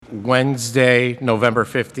Wednesday, November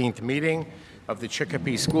 15th meeting of the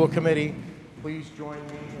Chicopee School Committee. Please join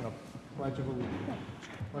me in a pledge of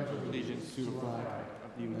allegiance to the flag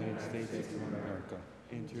of the United States of America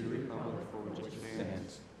and to the republic for which it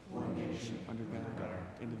stands, one nation, under God,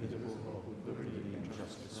 indivisible, with liberty and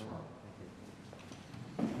justice for all.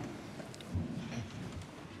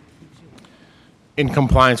 In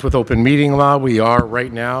compliance with open meeting law, we are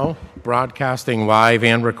right now broadcasting live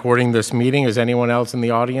and recording this meeting. Is anyone else in the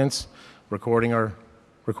audience recording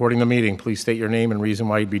the meeting? Please state your name and reason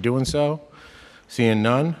why you'd be doing so. Seeing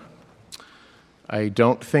none. I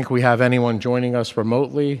don't think we have anyone joining us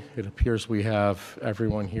remotely. It appears we have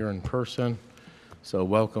everyone here in person. So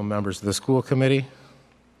welcome, members of the school committee.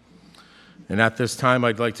 And at this time,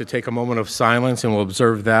 I'd like to take a moment of silence, and we'll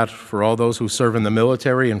observe that for all those who serve in the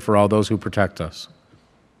military and for all those who protect us.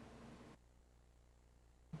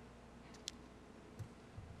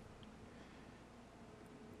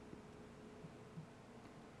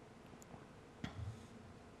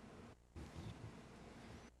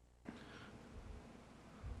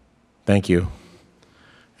 Thank you.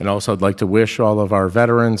 And also, I'd like to wish all of our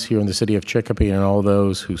veterans here in the city of Chicopee and all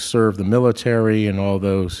those who serve the military and all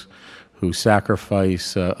those who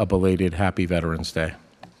sacrifice a belated Happy Veterans Day.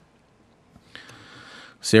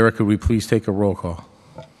 Sarah, could we please take a roll call?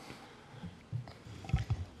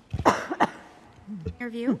 Mayor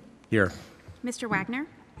View? Here. Mr. Wagner?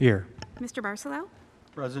 Here. Mr. Barcelo?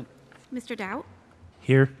 Present. Mr. Doubt?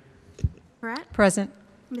 Here. Barrett? Present.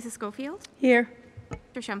 Mrs. Schofield? Here.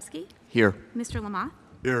 Mr. Shumsky? Here. Mr. Lamothe?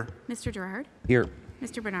 Here. Mr. Gerard? Here.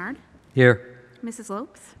 Mr. Bernard? Here. Mrs.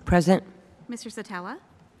 Lopes? Present. Mr. Satella?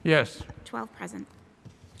 Yes. 12 present.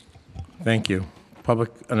 Thank you. Public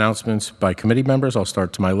announcements by committee members. I'll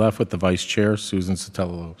start to my left with the Vice Chair, Susan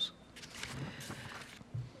Satella-Lopes.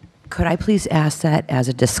 Could I please ask that as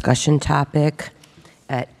a discussion topic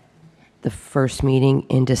at the first meeting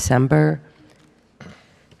in December,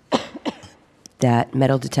 that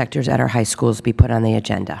metal detectors at our high schools be put on the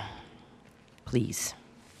agenda? Please.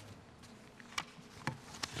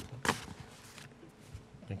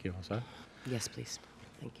 Thank you. What's that? Yes, please.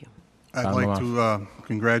 Thank you. I'd like to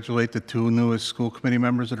congratulate the two newest school committee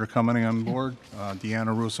members that are coming on board,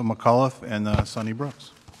 Deanna Russo McAuliffe and Sonny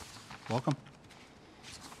Brooks. Welcome.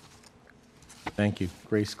 Thank you.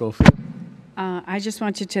 Grace Schofield. I just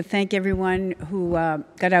wanted to thank everyone who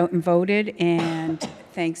got out and voted, and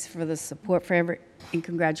thanks for the support and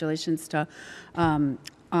congratulations to all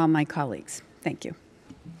my colleagues. Thank you.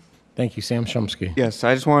 Thank you, Sam Shumsky. Yes,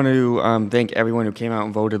 I just want to thank everyone who came out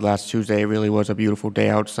and voted last Tuesday. It really was a beautiful day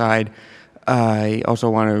outside. I also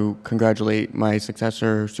want to congratulate my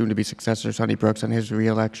successor, soon-to-be successor, Sonny Brooks, on his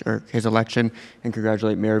re-election, or his election, and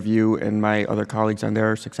congratulate Mayor View and my other colleagues on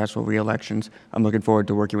their successful re-elections. I'm looking forward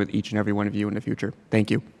to working with each and every one of you in the future. Thank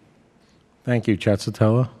you. Thank you, Chet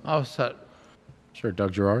Satella. All set. Sure,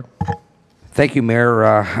 Doug Gerard. Thank you, Mayor.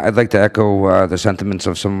 I'd like to echo the sentiments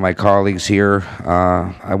of some of my colleagues here.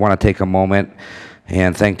 I want to take a moment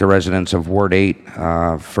and thank the residents of Ward 8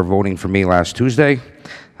 for voting for me last Tuesday.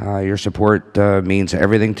 Your support means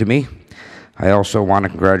everything to me. I also want to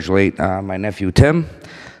congratulate my nephew Tim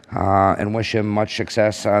and wish him much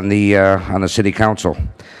success on the city council.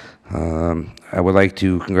 I would like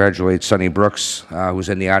to congratulate Sonny Brooks, who's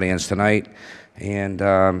in the audience tonight, and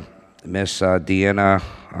Miss Deanna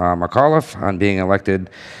McAuliffe on being elected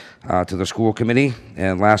to the school committee,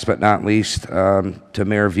 and last but not least, to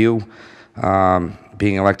Mayor View,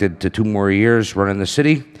 being elected to 2 more years running the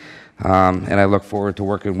city. And I look forward to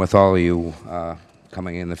working with all of you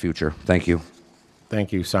coming in the future. Thank you.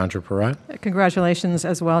 Thank you, Sandra Perret. Congratulations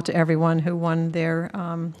as well to everyone who won their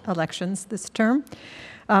elections this term.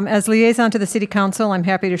 As liaison to the City Council, I'm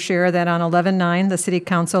happy to share that on 11/9, the City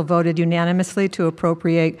Council voted unanimously to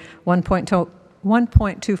appropriate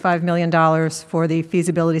 $1.25 million for the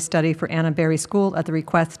feasibility study for Anna Berry School at the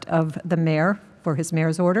request of the mayor for his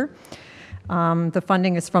mayor's order. The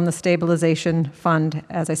funding is from the stabilization fund,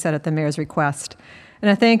 as I said, at the mayor's request. And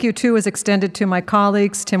a thank you, too, is extended to my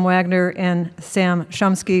colleagues, Tim Wagner and Sam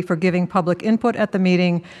Shumsky, for giving public input at the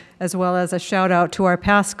meeting, as well as a shout out to our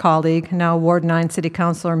past colleague, now Ward 9 City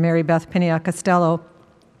Councilor Mary Beth Pinilla-Costello,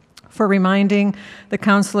 for reminding the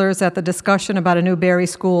councilors that the discussion about a new Berry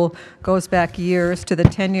School goes back years to the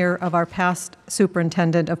tenure of our past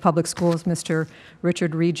superintendent of public schools, Mr.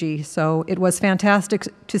 Richard Regi. So it was fantastic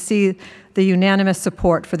to see the unanimous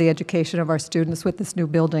support for the education of our students with this new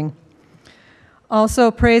building.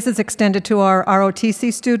 Also, praise is extended to our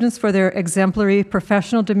ROTC students for their exemplary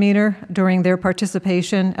professional demeanor during their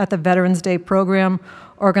participation at the Veterans Day program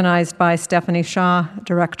organized by Stephanie Shaw,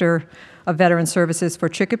 Director of Veteran Services for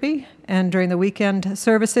Chicopee. And during the weekend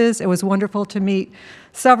services, it was wonderful to meet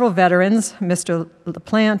several veterans, Mr.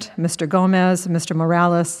 LaPlante, Mr. Gomez, Mr.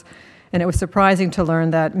 Morales, and it was surprising to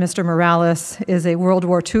learn that Mr. Morales is a World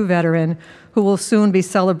War II veteran who will soon be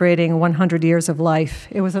celebrating 100 years of life.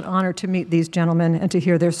 It was an honor to meet these gentlemen and to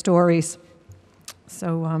hear their stories.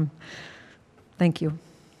 So, thank you.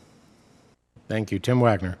 Thank you. Tim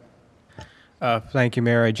Wagner. Thank you,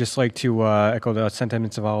 Mayor. I'd just like to echo the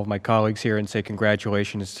sentiments of all of my colleagues here and say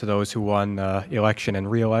congratulations to those who won election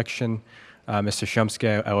and re-election. Mr.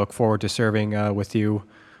 Shumsky, I look forward to serving with you.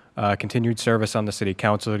 Continued service on the City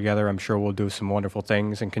Council together. I'm sure we'll do some wonderful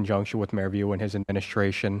things in conjunction with Mayor View and his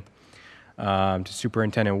administration. To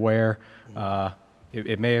Superintendent Ware,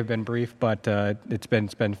 it may have been brief, but it's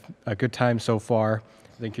been a good time so far.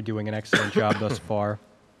 I think you're doing an excellent job thus far.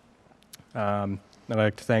 I'd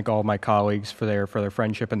like to thank all my colleagues for their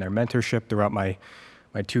friendship and their mentorship throughout my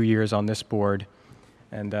 2 years on this board.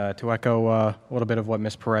 And to echo a little bit of what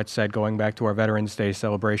Ms. Perret said, going back to our Veterans Day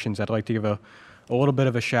celebrations, I'd like to give a little bit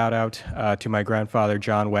of a shout out to my grandfather,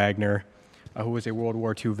 John Wagner, who was a World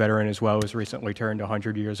War II veteran as well, who's recently turned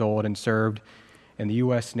 100 years old and served in the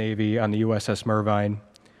U.S. Navy on the USS Mervine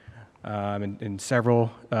in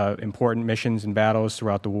several important missions and battles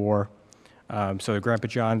throughout the war. So Grandpa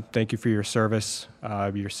John, thank you for your service,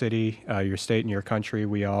 your city, your state, and your country.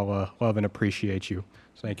 We all love and appreciate you.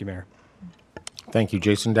 So thank you, Mayor. Thank you.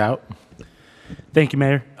 Jason Doubt. Thank you,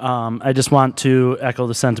 Mayor. I just want to echo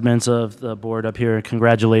the sentiments of the board up here.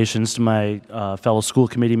 Congratulations to my fellow school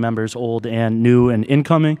committee members, old and new and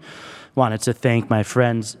incoming. Wanted to thank my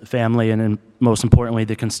friends, family, and most importantly,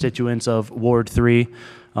 the constituents of Ward 3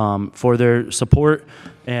 for their support,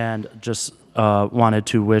 and just wanted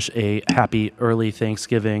to wish a happy early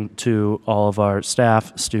Thanksgiving to all of our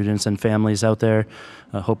staff, students, and families out there.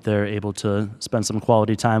 I hope they're able to spend some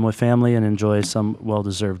quality time with family and enjoy some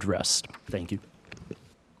well-deserved rest. Thank you.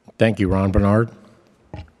 Thank you. Ron Bernard.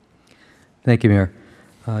 Thank you, Mayor.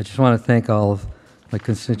 I just want to thank all of my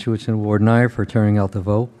constituents in Ward 9 for turning out to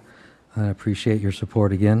vote. I appreciate your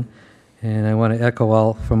support again. And I want to echo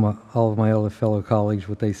all of my other fellow colleagues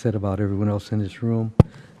what they said about everyone else in this room.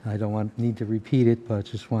 I don't need to repeat it, but I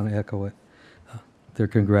just want to echo it. Their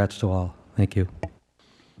congrats to all. Thank you.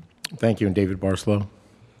 Thank you. And David Barslow.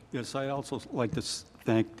 Yes, I'd also like to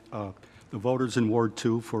thank the voters in Ward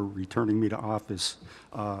 2 for returning me to office.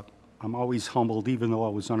 I'm always humbled, even though I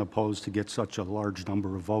was unopposed, to get such a large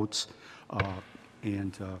number of votes.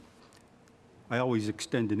 And I always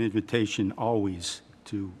extend an invitation, always,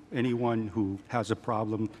 to anyone who has a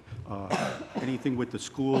problem, anything with the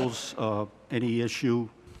schools, any issue,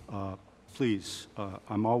 please.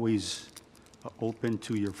 I'm always open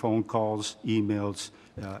to your phone calls, emails,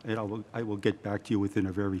 and I will get back to you within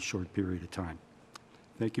a very short period of time.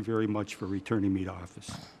 Thank you very much for returning me to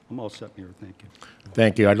office. I'm all set, Mayor. Thank you.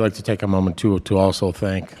 Thank you. I'd like to take a moment to also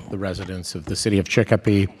thank the residents of the city of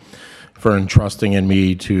Chicopee for entrusting in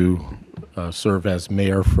me to serve as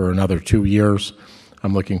mayor for another 2 years.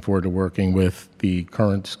 I'm looking forward to working with the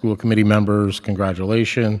current school committee members.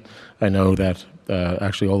 Congratulations. I know that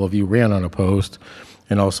actually all of you ran unopposed,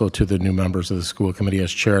 and also to the new members of the school committee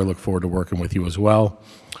as chair. I look forward to working with you as well.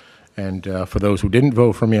 And for those who didn't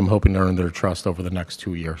vote for me, I'm hoping to earn their trust over the next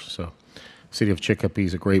 2 years. So city of Chicopee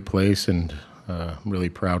is a great place, and I'm really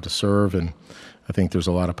proud to serve, and I think there's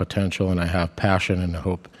a lot of potential, and I have passion, and I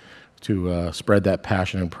hope to spread that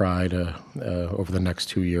passion and pride over the next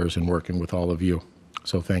 2 years in working with all of you.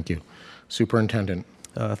 So thank you. Superintendent.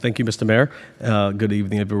 Thank you, Mr. Mayor. Good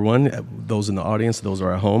evening, everyone. Those in the audience, those who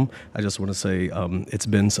are at home. I just want to say it's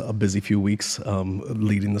been a busy few weeks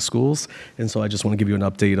leading the schools, and so I just want to give you an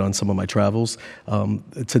update on some of my travels.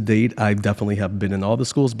 To date, I definitely have been in all the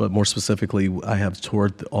schools, but more specifically, I have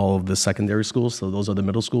toured all of the secondary schools, so those are the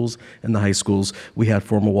middle schools and the high schools. We had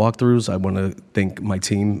formal walkthroughs. I want to thank my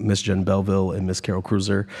team, Ms. Jen Belleville and Ms. Carol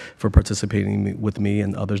Cruiser, for participating with me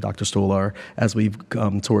and others, Dr. Stolar, as we've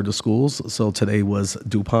toured the schools. So today was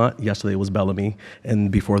DuPont, yesterday was Bellamy, and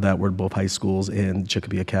before that were both high schools and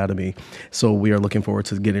Chicopee Academy. So we are looking forward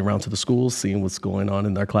to getting around to the schools, seeing what's going on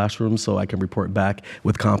in their classrooms, so I can report back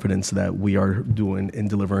with confidence that we are doing and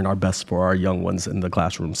delivering our best for our young ones in the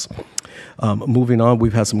classrooms. Moving on,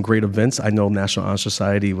 we've had some great events. I know National Honor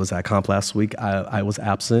Society was at Comp last week. I was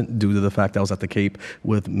absent due to the fact I was at the Cape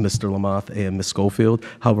with Mr. Lamothe and Ms. Schofield.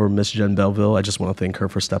 However, Ms. Jen Belleville, I just want to thank her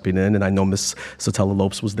for stepping in, and I know Ms. Satella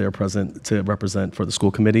Lopes was there present to represent for the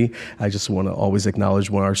school committee. I just want to always acknowledge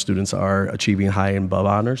when our students are achieving high and above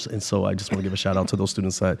honors, and so I just want to give a shout out to those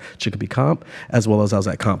students at Chicopee Comp, as well as I was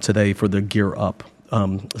at Comp today for the Gear Up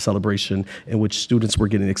celebration in which students were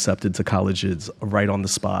getting accepted to colleges right on the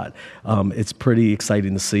spot. It's pretty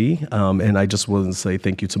exciting to see, and I just want to say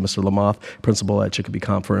thank you to Mr. Lamoth, principal at Chicopee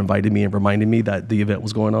Comp, for inviting me and reminding me that the event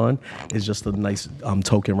was going on. It's just a nice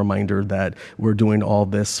token reminder that we're doing all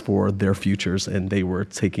this for their futures, and they were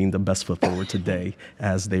taking the best foot forward today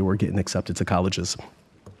as they were getting accepted to colleges.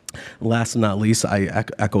 Last but not least, I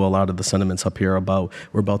echo a lot of the sentiments up here about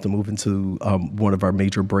we're about to move into one of our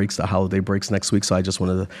major breaks, the holiday breaks next week. So I just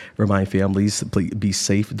want to remind families to please be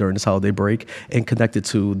safe during this holiday break, and connected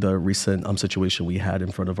to the recent situation we had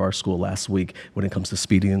in front of our school last week when it comes to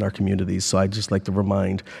speeding in our communities. So I'd just like to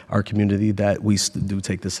remind our community that we do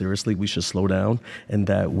take this seriously. We should slow down, and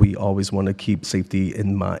that we always want to keep safety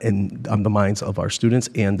in the minds of our students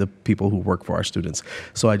and the people who work for our students.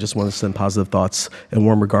 So I just want to send positive thoughts and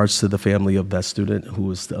warm regards to the family of that student who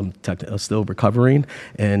is still recovering,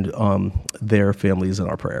 and their families in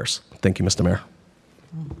our prayers. Thank you, Mr. Mayor.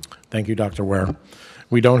 Thank you, Dr. Ware.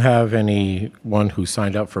 We don't have anyone who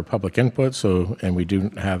signed up for public input, and we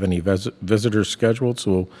don't have any visitors scheduled,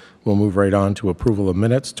 so we'll move right on to approval of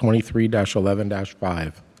minutes,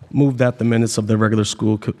 23-11-5. Move that the minutes of the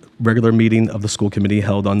regular meeting of the school committee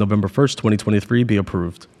held on November 1st, 2023 be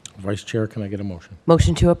approved. Vice Chair, can I get a motion?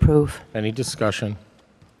 Motion to approve. Any discussion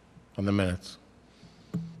on the minutes?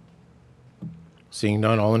 Seeing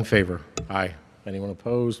none, all in favor? Aye. Anyone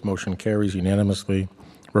opposed? Motion carries unanimously.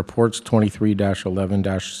 Reports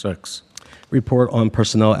 23-11-6. Report on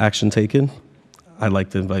personnel action taken. I'd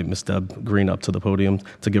like to invite Ms. Deb Green up to the podium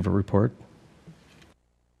to give a report.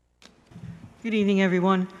 Good evening,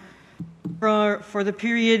 everyone. For the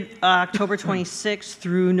period October 26th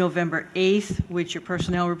through November 8th, which your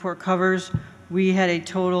personnel report covers, we had a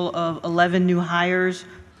total of 11 new hires,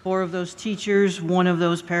 4 of those teachers, 1 of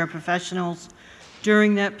those paraprofessionals.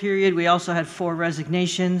 During that period, we also had 4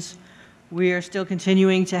 resignations. We are still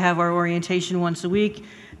continuing to have our orientation once a week.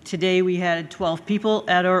 Today, we had 12 people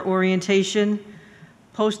at our orientation.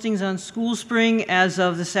 Postings on School Spring, as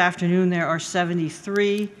of this afternoon, there are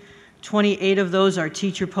 73. 28 of those are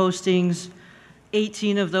teacher postings.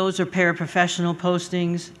 18 of those are paraprofessional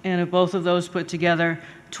postings. And of both of those put together,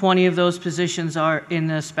 20 of those positions are in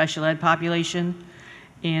the special ed population.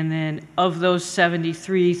 And then of those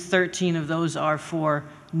 73, 13 of those are for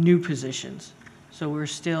new positions. So we're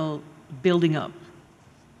still building up.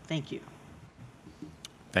 Thank you.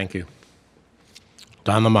 Thank you.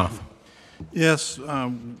 Don Lamothe. Yes,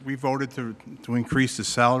 we voted to increase the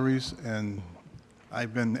salaries, and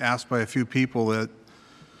I've been asked by a few people that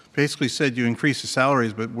basically said you increase the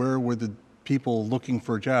salaries, but where would the people looking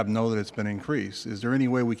for a job know that it's been increased? Is there any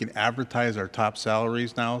way we can advertise our top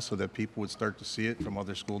salaries now so that people would start to see it from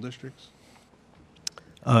other school districts?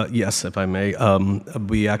 Yes, if I may.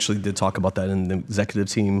 We actually did talk about that in the executive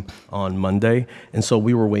team on Monday, and so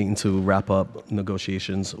we were waiting to wrap up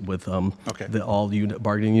negotiations with all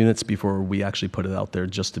bargaining units before we actually put it out there,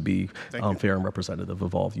 just to be fair and representative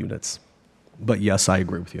of all units. But yes, I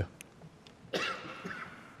agree with you.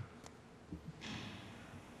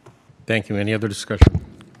 Thank you. Any other discussion?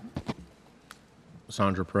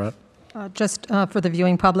 Sandra Perrette. Just for the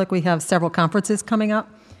viewing public, we have several conferences coming up.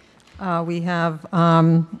 We have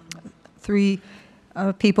 3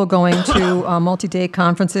 people going to multi-day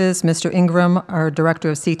conferences. Mr. Ingram, our director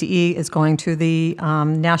of CTE, is going to the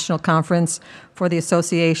National Conference for the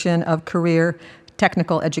Association of Career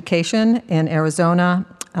Technical Education in Arizona.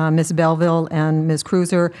 Ms. Belleville and Ms.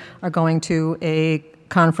 Cruiser are going to a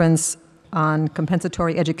conference on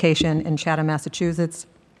compensatory education in Chatham, Massachusetts.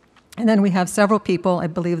 And then we have several people, I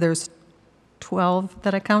believe there's 12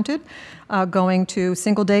 that I counted, going to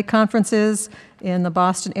single-day conferences in the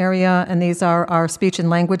Boston area, and these are our speech and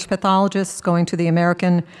language pathologists going to the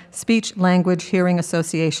American Speech Language Hearing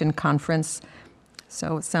Association Conference.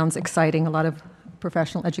 So it sounds exciting, a lot of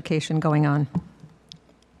professional education going on.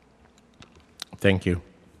 Thank you.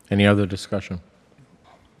 Any other discussion?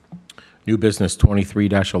 New business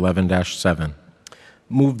 23-11-7.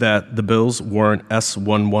 Move that the bills warrant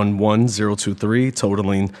S111023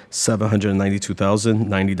 totaling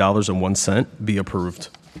 $792,090.01 be approved.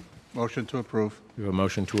 Motion to approve. We have a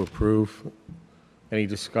motion to approve. Any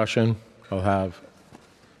discussion? I'll have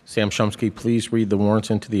Sam Shumsky please read the warrants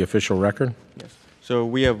into the official record. Yes. So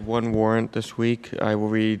we have 1 warrant this week. I will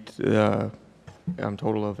read the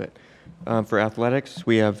total of it. For athletics,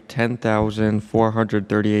 we have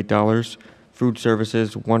 $10,438. Food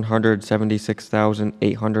services,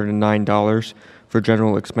 $176,809. For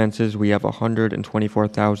general expenses, we have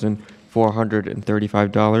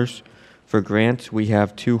 $124,435. For grants, we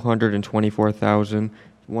have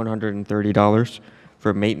 $224,130.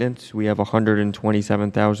 For maintenance, we have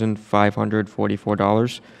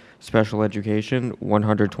 $127,544. Special education,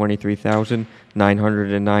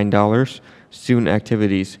 $123,909. Student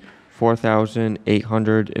activities,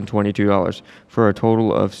 $4,822, for a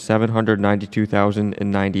total of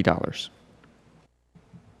 $792,090.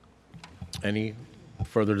 Any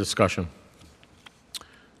further discussion?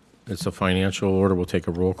 It's a financial order. We'll take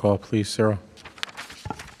a roll call, please, Sarah.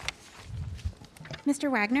 Mr.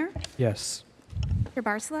 Wagner, Yes. Mr.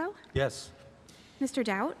 Barcelo, Yes. Mr.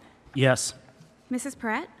 Doubt, Yes. Mrs.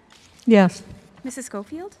 Perret, Yes. Mrs.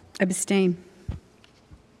 Schofield, Abstain.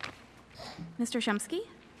 Mr. Shumsky,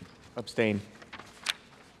 Abstain.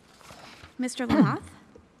 Mr. Lamoth,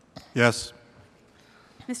 Yes.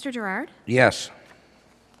 Mr. Gerard, Yes.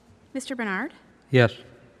 Mr. Bernard, Yes.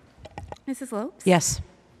 Mrs. Lopes, Yes.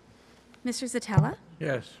 Mr. Zatella,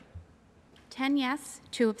 Yes. 10 yes,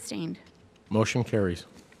 2 abstained. Motion carries.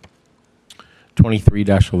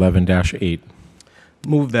 23-11-8.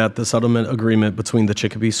 Move that the settlement agreement between the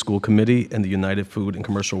Chicopee School Committee and the United Food and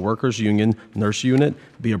Commercial Workers Union Nurse Unit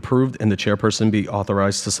be approved and the chairperson be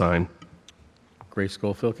authorized to sign. Grace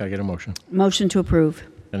Schofield, can I get a motion? Motion to approve.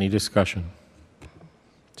 Any discussion?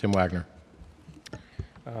 Tim Wagner.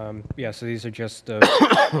 Yeah, so these are just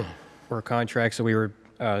were contracts that we were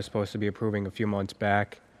supposed to be approving a few months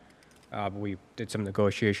back. But we did some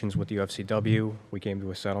negotiations with the UFCW. We came to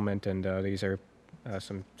a settlement, and these are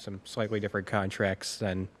some slightly different contracts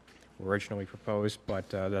than were originally proposed, but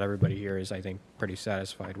that everybody here is, I think, pretty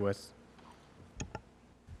satisfied with.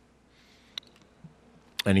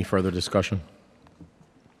 Any further discussion?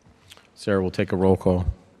 Sarah, we'll take a roll call.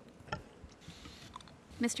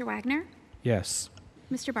 Mr. Wagner, Yes.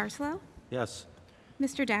 Mr. Barcelo, Yes.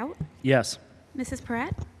 Mr. Doubt, Yes. Mrs.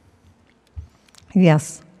 Perret,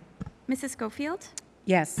 Yes. Mrs. Schofield,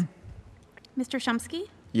 Yes. Mr. Shumsky,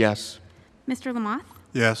 Yes. Mr. Lamoth,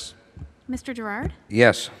 Yes. Mr. Gerard,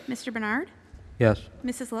 Yes. Mr. Bernard, Yes.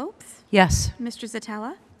 Mrs. Lopes, Yes. Mr.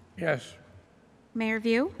 Zatella, Yes. Mayor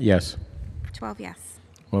View, Yes. 12 yes.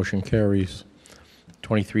 Motion carries.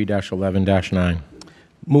 23-11-9.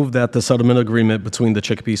 Move that the settlement agreement between the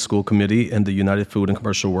Chicopee School Committee and the United Food and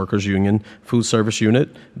Commercial Workers Union Food Service Unit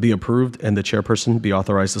be approved and the chairperson be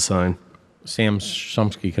authorized to sign. Sam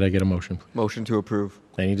Shumsky, could I get a motion? Motion to approve.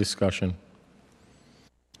 Any discussion?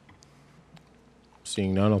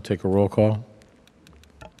 Seeing none, I'll take a roll call.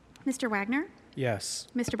 Mr. Wagner, Yes.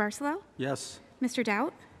 Mr. Barcelo, Yes. Mr.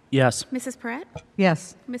 Doubt, Yes. Mrs. Perret,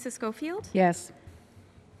 Yes. Mrs. Schofield, Yes.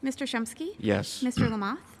 Mr. Shumsky, Yes. Mr.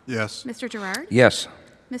 Lamoth, Yes. Mr. Gerard, Yes.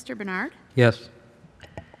 Mr. Bernard, Yes.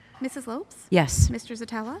 Mrs. Lopes, Yes. Mr.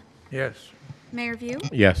 Zatella, Yes. Mayor View,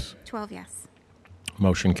 Yes. 12 yes.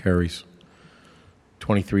 Motion carries.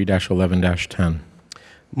 23-11-10.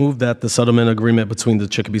 Move that the settlement agreement between the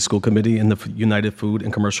Chicopee School Committee and the United Food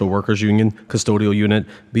and Commercial Workers Union Custodial Unit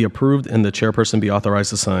be approved and the chairperson be authorized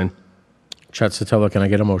to sign. Chet Satella, can I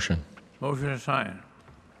get a motion? Motion to sign.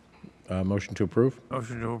 Motion to approve?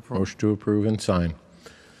 Motion to approve. Motion to approve and sign.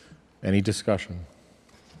 Any discussion?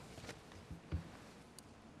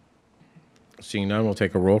 Seeing none, we'll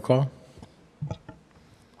take a roll call.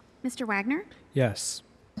 Mr. Wagner, Yes.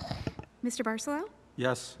 Mr. Barcelo,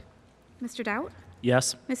 Yes. Mr. Doubt,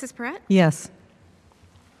 Yes. Mrs. Perret, Yes.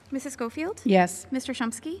 Mrs. Schofield, Yes. Mr.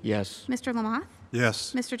 Shumsky, Yes. Mr. Lamoth,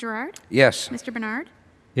 Yes. Mr. Gerard, Yes. Mr. Bernard,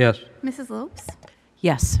 Yes. Mrs. Lopes,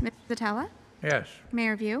 Yes. Mr. Zatella, Yes.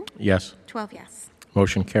 Mayor View, Yes. 12 yes.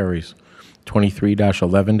 Motion carries.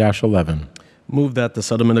 23-11-11. Move that the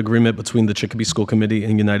settlement agreement between the Chicopee School Committee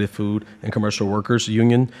and United Food and Commercial Workers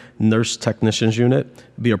Union Nurse Technicians Unit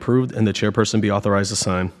be approved and the chairperson be authorized to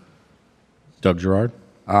sign. Doug Gerard.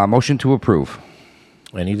 Motion to approve.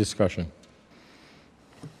 Any discussion?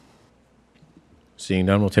 Seeing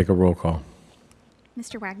none, we'll take a roll call.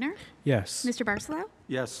 Mr. Wagner, Yes. Mr. Barcelo,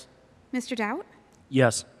 Yes. Mr. Doubt,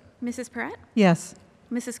 Yes. Mrs. Perret, Yes.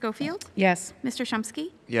 Mrs. Schofield, Yes. Mr.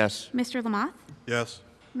 Shumsky, Yes. Mr. Lamoth, Yes.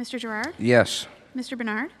 Mr. Gerard, Yes. Mr.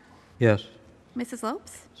 Bernard, Yes. Mrs.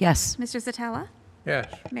 Lopes, Yes. Mr. Zatella,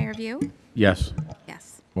 Yes. Mayor View, Yes.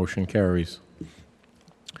 yes. Motion carries.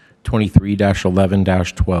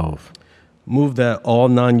 23-11-12. Move that all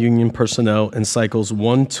non-union personnel in cycles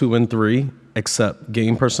 1, 2, and 3, except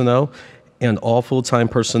game personnel, and all full-time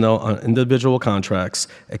personnel on individual contracts,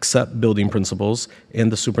 except building principals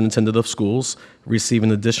and the superintendent of schools, receive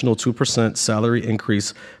an additional 2% salary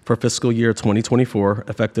increase for fiscal year 2024,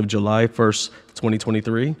 effective July 1st,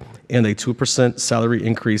 2023, and a 2% salary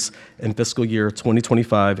increase in fiscal year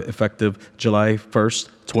 2025, effective July 1st,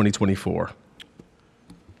 2024.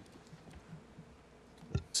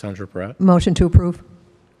 Sandra Pratt. Motion to approve.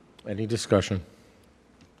 Any discussion?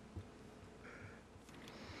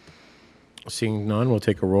 Seeing none, we'll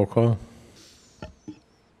take a roll call.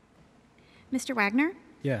 Mr. Wagner,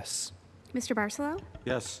 Yes. Mr. Barcelo,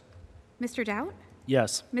 Yes. Mr. Doubt,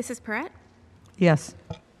 Yes. Mrs. Perrette, Yes.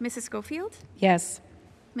 Mrs. Schofield, Yes.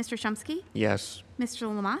 Mr. Shumsky, Yes. Mr.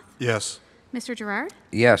 Lamoth, Yes. Mr. Gerard,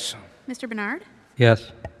 Yes. Mr. Bernard,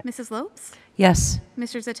 Yes. Mrs. Lopes, Yes.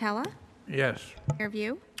 Mr. Zatella, Yes. Mayor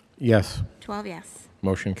View, Yes. 12 yes.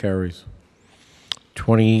 Motion carries.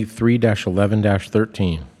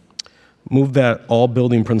 23-11-13. Move that all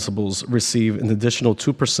building principals receive an additional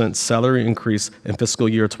 2% salary increase in fiscal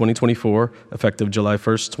year 2024, effective July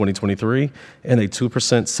 1st, 2023, and a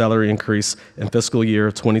 2% salary increase in fiscal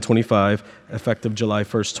year 2025, effective July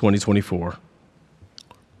 1st, 2024.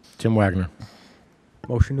 Tim Wagner.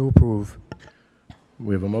 Motion to approve.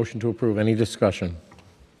 We have a motion to approve. Any discussion?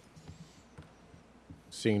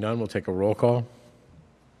 Seeing none, we'll take a roll call.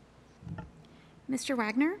 Mr.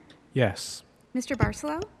 Wagner, Yes. Mr.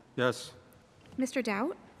 Barcelo, Yes. Mr.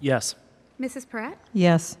 Doubt, Yes. Mrs. Perrette,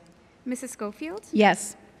 Yes. Mrs. Schofield,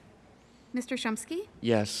 Yes. Mr. Shumsky,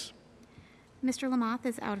 Yes. Mr. Lamoth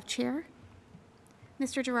is out of chair,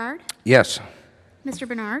 Mr. Gerard, Yes. Mr.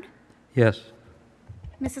 Bernard, Yes.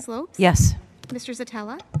 Mrs. Lopes, Yes. Mr.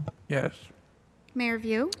 Zatella, Yes. Mayor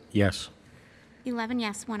View, Yes. 11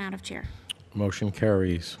 yes, 1 out of chair. Motion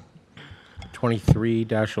carries.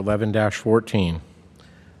 23-11-14.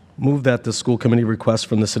 Move that the school committee request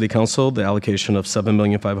from the city council the allocation of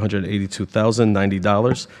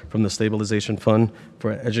 $7,582,090 from the stabilization fund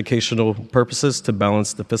for educational purposes to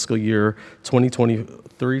balance the fiscal year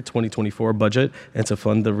 2023-2024 budget and to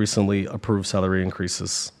fund the recently approved salary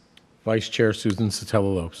increases. Vice Chair Susan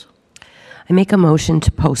Sotelo Lopes. I make a motion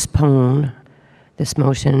to postpone this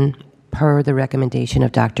motion per the recommendation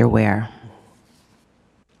of Dr. Ware.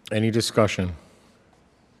 Any discussion?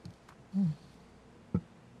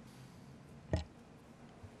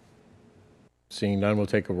 Seeing none, we'll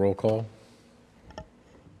take a roll call.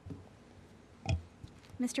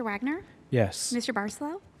 Mr. Wagner, Yes. Mr.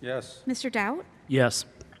 Barcelo, Yes. Mr. Doubt, Yes.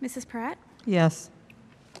 Mrs. Perrette, Yes.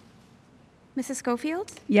 Mrs.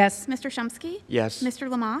 Schofield, Yes. Mr. Shumsky, Yes. Mr.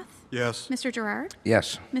 Lamoth, Yes. Mr. Gerard,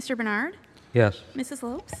 Yes. Mr. Bernard, Yes. Mrs.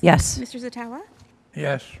 Lopes, Yes. Mr. Zatella,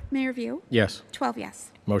 Yes. Mayor View, Yes. 12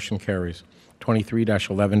 yes. Motion carries.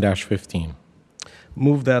 23-11-15.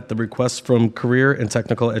 Move that the request from Career and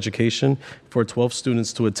Technical Education for 12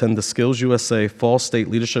 students to attend the Skills USA Fall State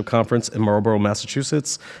Leadership Conference in Marlborough,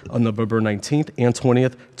 Massachusetts on November 19th and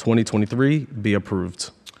 20th, 2023 be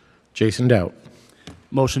approved. Jason Doubt.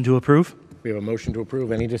 Motion to approve? We have a motion to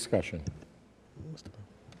approve. Any discussion?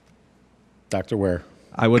 Dr. Ware.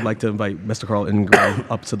 I would like to invite Mr. Carl Ingram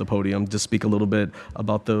up to the podium to speak a little bit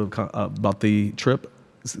about the trip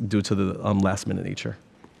due to the last-minute nature.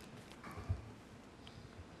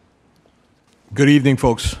 Good evening,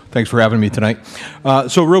 folks. Thanks for having me tonight.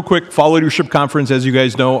 So real quick, Fall Leadership Conference, as you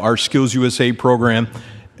guys know, our Skills USA program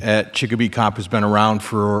at Chicopee Comp has been around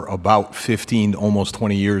for about 15, almost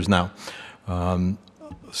 20 years now.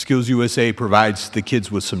 Skills USA provides the kids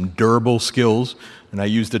with some durable skills, and I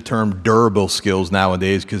use the term durable skills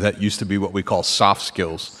nowadays because that used to be what we call soft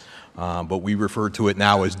skills, but we refer to it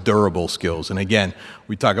now as durable skills. And again,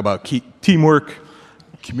 we talk about teamwork,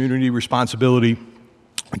 community responsibility,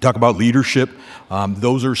 we talk about leadership.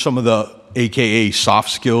 Those are some of the AKA soft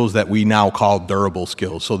skills that we now call durable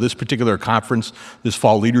skills. So this particular conference, this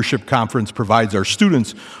Fall Leadership Conference, provides our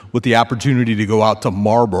students with the opportunity to go out to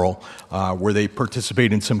Marlborough, where they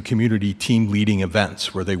participate in some community team leading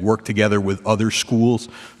events, where they work together with other schools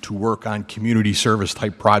to work on community service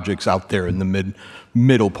type projects out there in the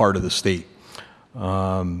middle part of the state.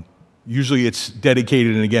 Usually it's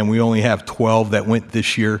dedicated, and again, we only have 12 that went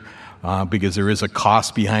this year, because there is a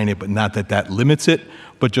cost behind it, but not that that limits it,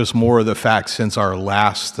 but just more of the fact since our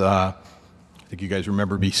last, I think you guys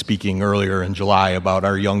remember me speaking earlier in July about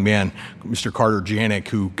our young man, Mr. Carter Janik,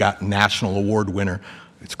 who got national award winner.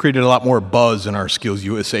 It's created a lot more buzz in our Skills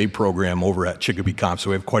USA program over at Chicopee Comp,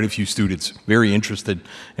 so we have quite a few students very interested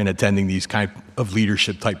in attending these kind of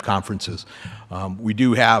leadership type conferences. We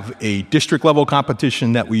do have a district level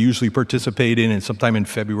competition that we usually participate in sometime in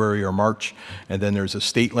February or March, and then there's a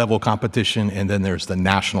state level competition, and then there's the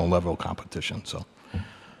national level competition. So,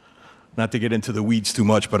 not to get into the weeds too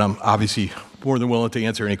much, but I'm obviously more than willing to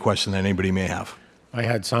answer any question that anybody may have. I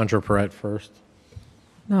had Sandra Perrette first.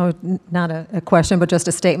 No, not a question, but just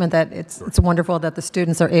a statement that it's wonderful that the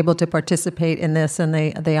students are able to participate in this, and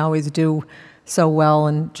they always do so well,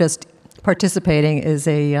 and just participating is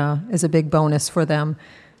a big bonus for them.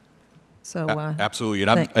 So absolutely,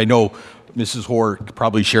 and I know Mrs. Hoare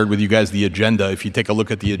probably shared with you guys the agenda. If you take a look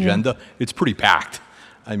at the agenda, it's pretty packed.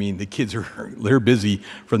 I mean, the kids they're busy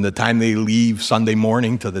from the time they leave Sunday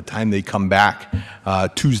morning to the time they come back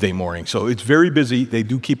Tuesday morning. So it's very busy. They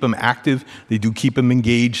do keep them active. They do keep them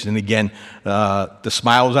engaged. And again, the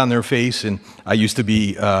smiles on their face. And I used to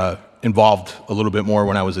be involved a little bit more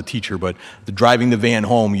when I was a teacher, but driving the van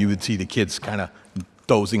home, you would see the kids kind of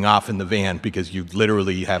dozing off in the van because you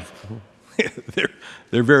literally have,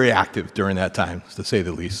 they're very active during that time, to say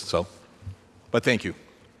the least. So, but thank you.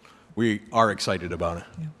 We are excited about it.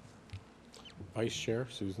 Vice Chair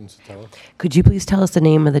Susan Sotelo. Could you please tell us the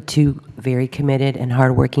name of the two very committed and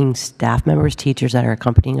hardworking staff members, teachers that are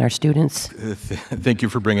accompanying our students? Thank you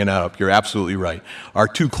for bringing that up. You're absolutely right. Our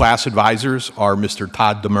two class advisors are Mr.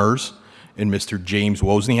 Todd Demers and Mr. James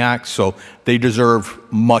Wozniak, so they deserve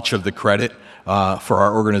much of the credit for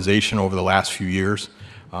our organization over the last few years.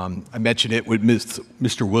 I mentioned it with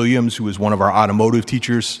Mr. Williams, who is one of our automotive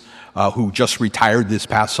teachers, who just retired this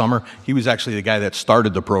past summer. He was actually the guy that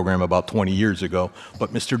started the program about 20 years ago.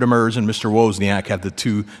 But Mr. Demers and Mr. Wozniak have the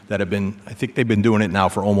two that have been, I think they've been doing it now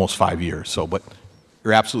for almost 5 years. So, but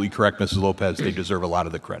you're absolutely correct, Mrs. Lopez. They deserve a lot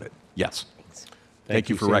of the credit. Yes. Thank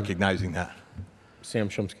you for Sam. recognizing that. Sam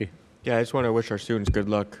Shumsky. Yeah, I just want to wish our students good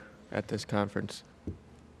luck at this conference.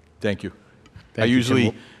 Thank you. Thank I you,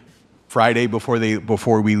 usually, Tim. Friday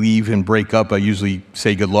before we leave and break up, I usually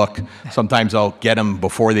say good luck. Sometimes I'll get them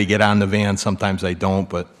before they get on the van. Sometimes I don't.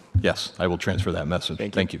 But yes, I will transfer that message.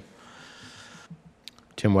 Thank you.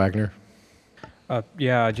 Tim Wagner.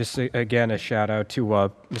 Yeah, just again, a shout out to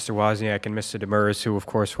Mr. Wozniak and Mr. Demers, who of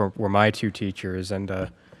course were my two teachers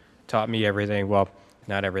and taught me everything. Well,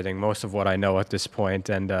 not everything, most of what I know at this point,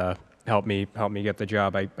 and helped me get the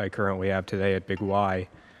job I currently have today at Big Y.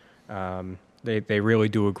 They really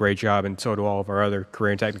do a great job, and so do all of our other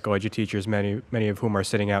career and technical edu teachers, many of whom are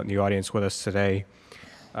sitting out in the audience with us today.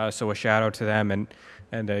 So a shout out to them,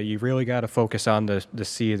 and you really got to focus on the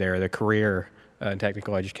C there, the career and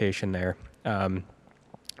technical education there.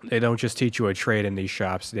 They don't just teach you a trade in these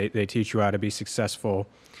shops; they teach you how to be successful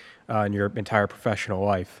in your entire professional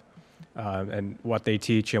life. And what they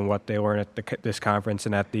teach and what they learn at this conference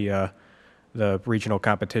and at the regional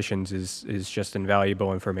competitions is just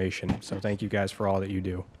invaluable information. So thank you guys for all that you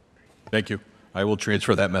do. Thank you. I will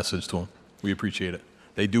transfer that message to them. We appreciate it.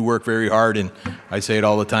 They do work very hard, and I say it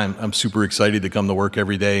all the time. I'm super excited to come to work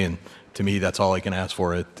every day, and to me, that's all I can ask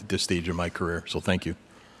for at this stage of my career. So thank you.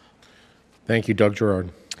 Thank you, Doug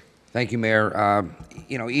Gerard. Thank you, Mayor.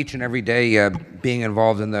 You know, each and every day, being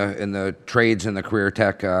involved in the trades and the career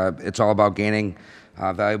tech, it's all about gaining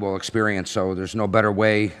valuable experience. So there's no better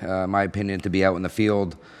way, in my opinion, to be out in the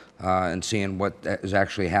field and seeing what is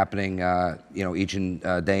actually happening, you know, each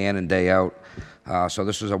day in and day out. So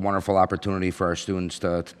this is a wonderful opportunity for our students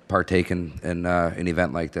to partake in an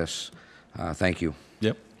event like this. Thank you.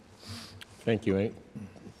 Yep. Thank you,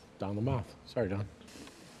 Don Lamothe. Sorry, Don.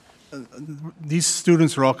 These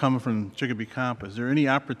students are all coming from Chicopee Comp. Is there any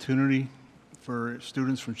opportunity for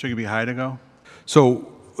students from Chicopee High to go?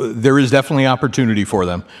 So there is definitely opportunity for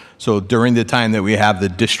them. So during the time that we have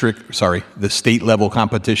the state level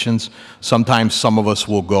competitions, sometimes some of us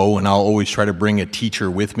will go, and I'll always try to bring a teacher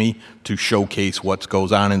with me to showcase what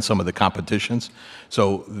goes on in some of the competitions.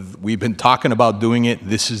 So we've been talking about doing it.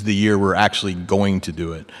 This is the year we're actually going to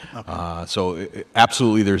do it. Okay. So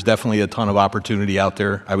absolutely, there's definitely a ton of opportunity out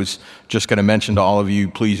there. I was just going to mention to all of you,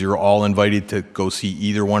 please, you're all invited to go see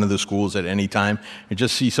either one of the schools at any time and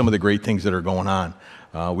just see some of the great things that are going on.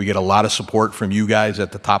 We get a lot of support from you guys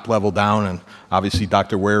at the top level down, and obviously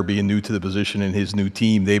Dr. Ware being new to the position and his new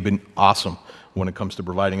team, they've been awesome when it comes to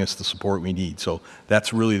providing us the support we need. So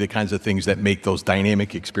that's really the kinds of things that make those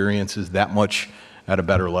dynamic experiences that much at a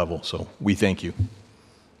better level. So we thank you.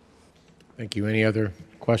 Thank you. Any other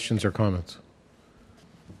questions or comments?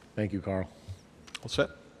 Thank you, Carl. All set?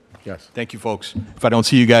 Yes. Thank you, folks. If I don't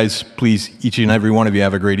see you guys, please, each and every one of you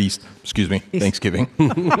have a great Thanksgiving.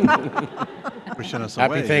 Pushing us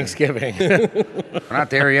Happy away. Thanksgiving. We're not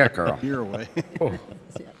there yet, Carl. You're away.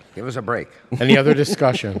 Give us a break. Any other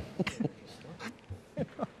discussion?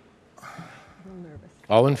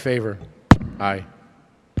 All in favor? Aye.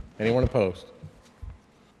 Anyone opposed?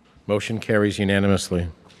 Motion carries unanimously.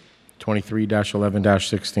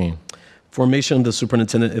 23-11-16. Formation of the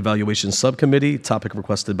Superintendent Evaluation Subcommittee, topic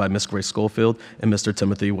requested by Ms. Grace Schofield and Mr.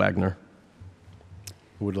 Timothy Wagner.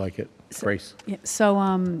 Who would like it? Grace. Yeah,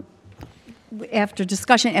 so after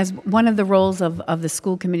discussion, as one of the roles of the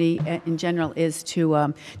school committee in general is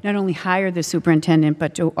to not only hire the superintendent,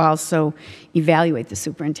 but to also evaluate the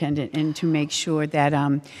superintendent and to make sure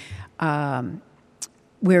that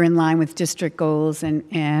we're in line with district goals.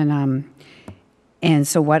 And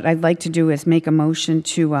so what I'd like to do is make a motion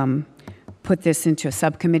to put this into a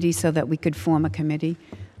subcommittee so that we could form a committee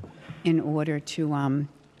in order to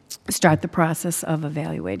start the process of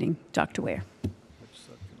evaluating Dr. Ware.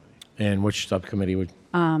 And which subcommittee would?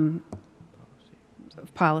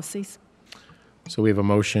 Policies. So we have a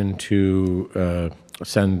motion to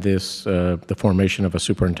send this, the formation of a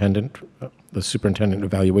superintendent, the superintendent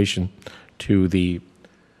evaluation to the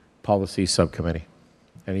policy subcommittee.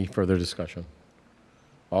 Any further discussion?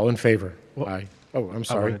 All in favor? Aye. Oh, I'm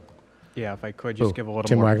sorry. Yeah, if I could just give a little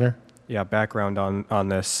Tim more. Wagner? Yeah, background on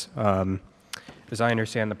this. As I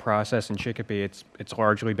understand the process in Chicopee, it's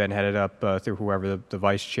largely been headed up through whoever the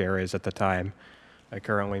vice chair is at the time.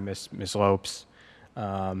 Currently, Ms. Lopes,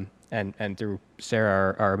 and through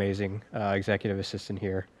Sarah, our amazing executive assistant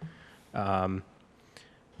here. And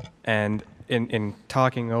in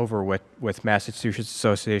talking over with Massachusetts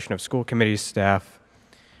Association of School Committees staff,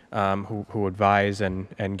 who advise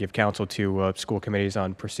and give counsel to school committees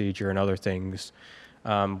on procedure and other things,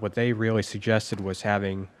 what they really suggested was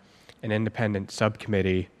having an independent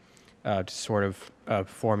subcommittee to sort of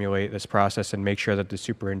formulate this process and make sure that the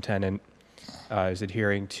superintendent is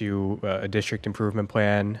adhering to a district improvement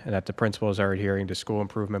plan and that the principals are adhering to school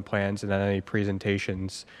improvement plans, and that any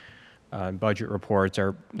presentations and budget reports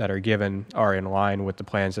that are given are in line with the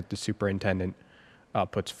plans that the superintendent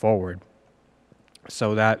puts forward.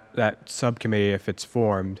 So that subcommittee, if it's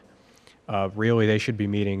formed, really they should be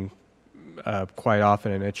meeting quite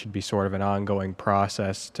often, and it should be sort of an ongoing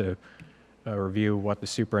process to review what the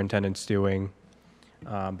superintendent's doing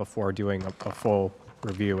before doing a full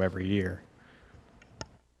review every year.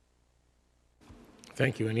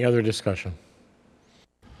 Thank you. Any other discussion?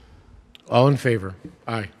 All in favor?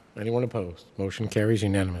 Aye. Anyone opposed? Motion carries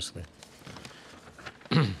unanimously.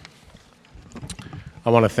 I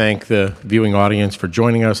want to thank the viewing audience for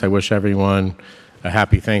joining us. I wish everyone a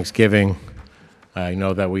happy Thanksgiving. I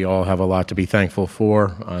know that we all have a lot to be thankful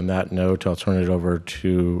for. On that note, I'll turn it over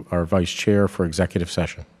to our vice chair for executive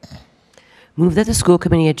session. Move that the school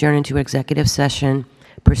committee adjourn into executive session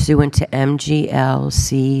pursuant to MGL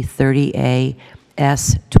C30A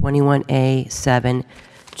S21A7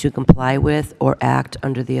 to comply with or act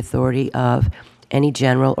under the authority of any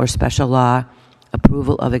general or special law,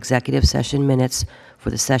 approval of executive session minutes for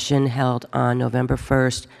the session held on November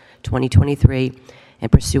 1st, 2023,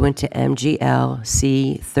 and pursuant to MGL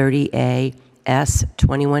C30A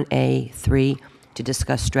S21A3 to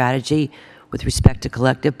discuss strategy with respect to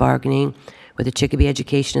collective bargaining with the Chicopee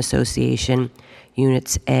Education Association,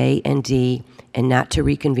 Units A and D, and not to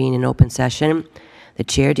reconvene in open session. The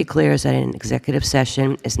chair declares that an executive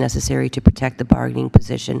session is necessary to protect the bargaining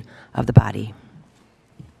position of the body.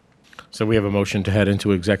 So we have a motion to head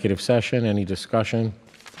into executive session. Any discussion?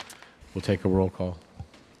 We'll take a roll call.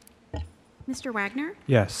 Mr. Wagner?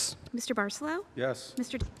 Yes. Mr. Barcelo? Yes.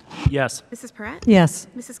 Mr. Yes. Mrs. Perret? Yes.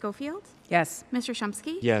 Mrs. Schofield? Yes. Mr.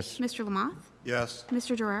 Shumsky? Yes. Mr. Lamoth? Yes.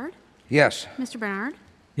 Mr. Gerard? Yes. Mr. Bernard?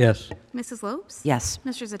 Yes. Mrs. Lopes? Yes.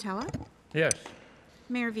 Mr. Zatella? Yes.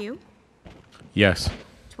 Mayor View? Yes.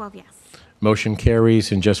 12 yes. Motion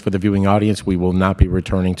carries, and just for the viewing audience, we will not be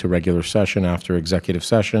returning to regular session after executive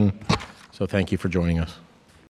session. So thank you for joining us.